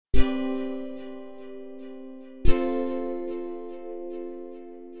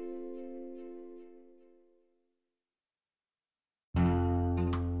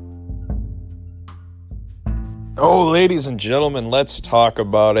Oh, ladies and gentlemen, let's talk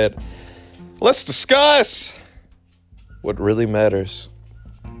about it. Let's discuss what really matters.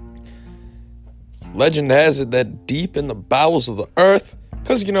 Legend has it that deep in the bowels of the earth,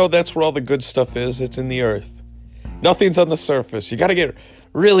 because, that's where all the good stuff is. It's in the earth. Nothing's on the surface. You got to get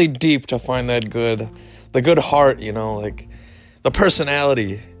really deep to find the good heart, like the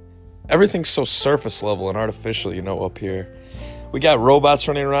personality. Everything's so surface level and artificial, up here. We got robots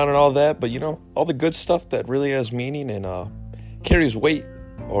running around and all that, but, all the good stuff that really has meaning and carries weight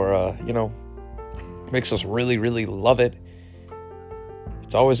or, makes us really, really love it.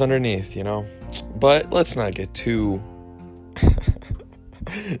 It's always underneath, But let's not get too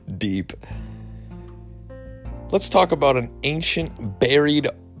deep. Let's talk about an ancient buried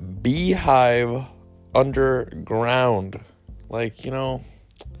beehive underground.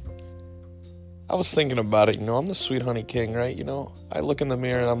 I was thinking about it, I'm the Sweet Honey King, right? I look in the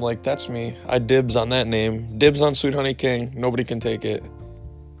mirror and I'm like, that's me. I dibs on that name. Dibs on Sweet Honey King. Nobody can take it.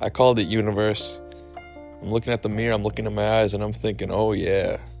 I called it universe. I'm looking at the mirror, I'm looking in my eyes, and I'm thinking, oh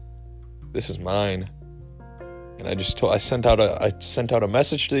yeah, this is mine. And I sent out a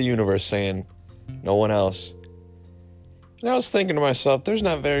message to the universe saying, no one else. And I was thinking to myself, there's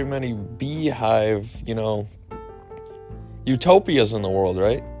not very many beehive, utopias in the world,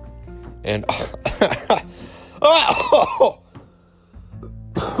 right? And oh,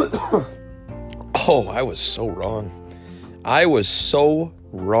 I was so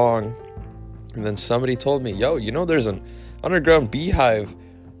wrong. And then somebody told me, there's an underground beehive.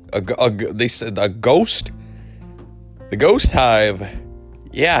 They said a ghost. The ghost hive.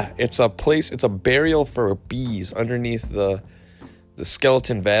 Yeah, it's a place. It's a burial for bees underneath the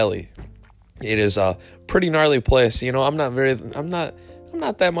Skeleton Valley. It is a pretty gnarly place. I'm not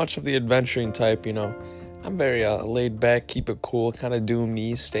that much of the adventuring type, I'm very laid back, keep it cool, kind of do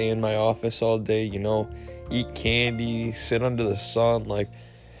me, stay in my office all day, eat candy, sit under the sun.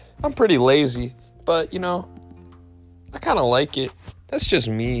 I'm pretty lazy, but, I kind of like it. That's just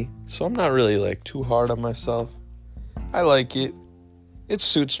me, so I'm not really, too hard on myself. I like it. It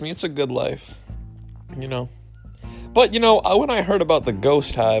suits me. It's a good life, But, when I heard about the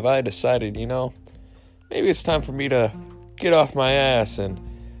ghost hive, I decided, maybe it's time for me to get off my ass and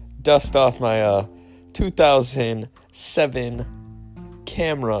dust off my 2007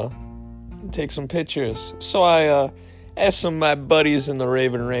 camera and take some pictures. So I asked some of my buddies in the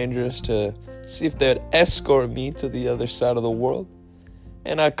Raven Rangers to see if they'd escort me to the other side of the world.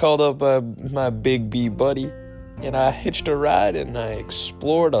 And I called up my big B buddy, and I hitched a ride and I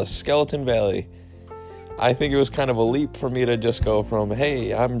explored a Skeleton Valley. I think it was kind of a leap for me to just go from,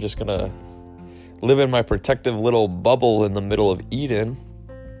 hey, I'm just gonna live in my protective little bubble in the middle of Eden,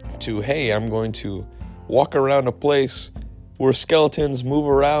 to, hey, I'm going to walk around a place where skeletons move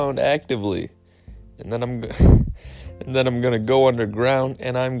around actively, and then I'm going to go underground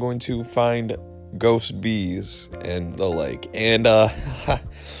and I'm going to find ghost bees and the like. And I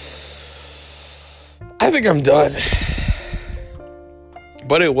think I'm done.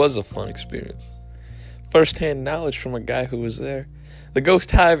 But it was a fun experience. First-hand knowledge from a guy who was there. The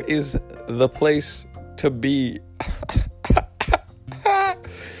Ghost Hive is the place to be.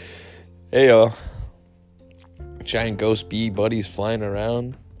 Heyo. Giant ghost bee buddies flying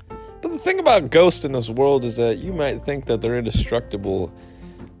around. But the thing about ghosts in this world is that you might think that they're indestructible,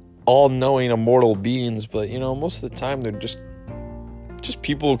 all-knowing, immortal beings, but, most of the time they're just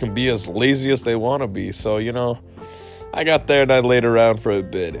people who can be as lazy as they want to be. So, I got there and I laid around for a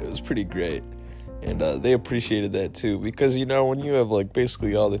bit. It was pretty great. And they appreciated that too, because, when you have,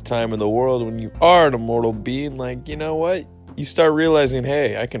 basically all the time in the world, when you are an immortal being, what? You start realizing,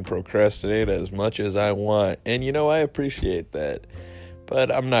 hey, I can procrastinate as much as I want. And, I appreciate that.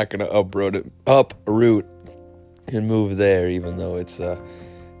 But I'm not going to uproot and move there, even though it's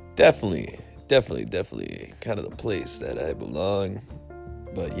definitely kind of the place that I belong.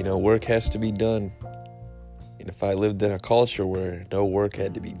 But, work has to be done. And if I lived in a culture where no work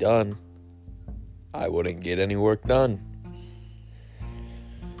had to be done, I wouldn't get any work done.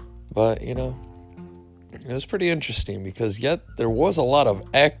 But, it was pretty interesting, because yet there was a lot of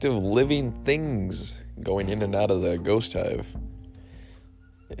active living things going in and out of the ghost hive.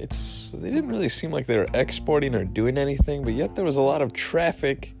 They didn't really seem like they were exporting or doing anything, but yet there was a lot of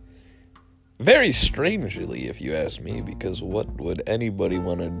traffic. Very strangely, if you ask me, because what would anybody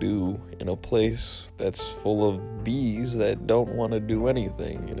want to do in a place that's full of bees that don't want to do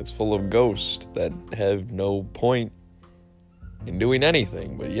anything, and it's full of ghosts that have no point in doing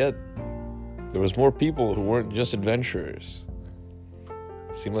anything, but yet there was more people who weren't just adventurers.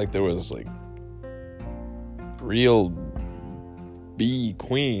 It seemed like there was real bee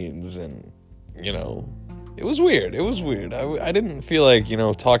queens and, It was weird. It was weird. I didn't feel like,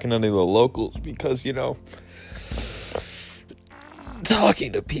 talking to any of the locals because,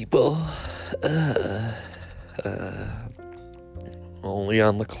 talking to people, only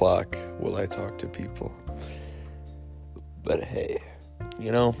on the clock will I talk to people. But hey,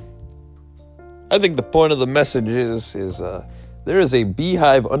 I think the point of the message is there is a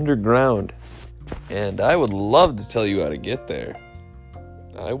beehive underground, and I would love to tell you how to get there.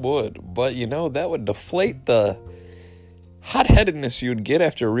 I would, but that would deflate the hot-headedness you'd get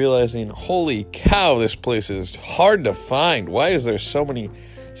after realizing, holy cow, this place is hard to find. Why is there so many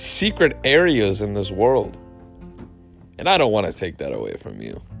secret areas in this world? And I don't want to take that away from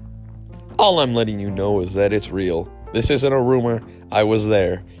you. All I'm letting you know is that it's real. This isn't a rumor. I was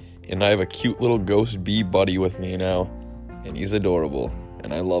there, and I have a cute little ghost bee buddy with me now, and he's adorable,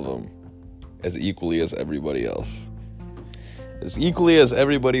 and I love him as equally as everybody else. As equally as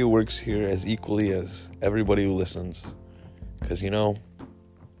everybody who works here, as equally as everybody who listens. Because,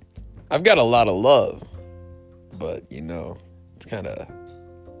 I've got a lot of love, but, it's kind of,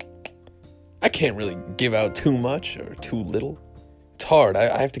 I can't really give out too much or too little. It's hard.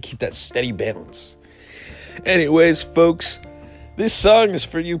 I have to keep that steady balance. Anyways, folks, this song is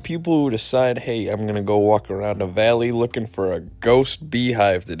for you people who decide, hey, I'm going to go walk around a valley looking for a ghost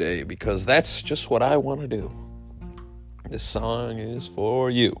beehive today, because that's just what I want to do. This song is for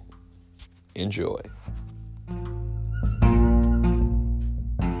you. Enjoy.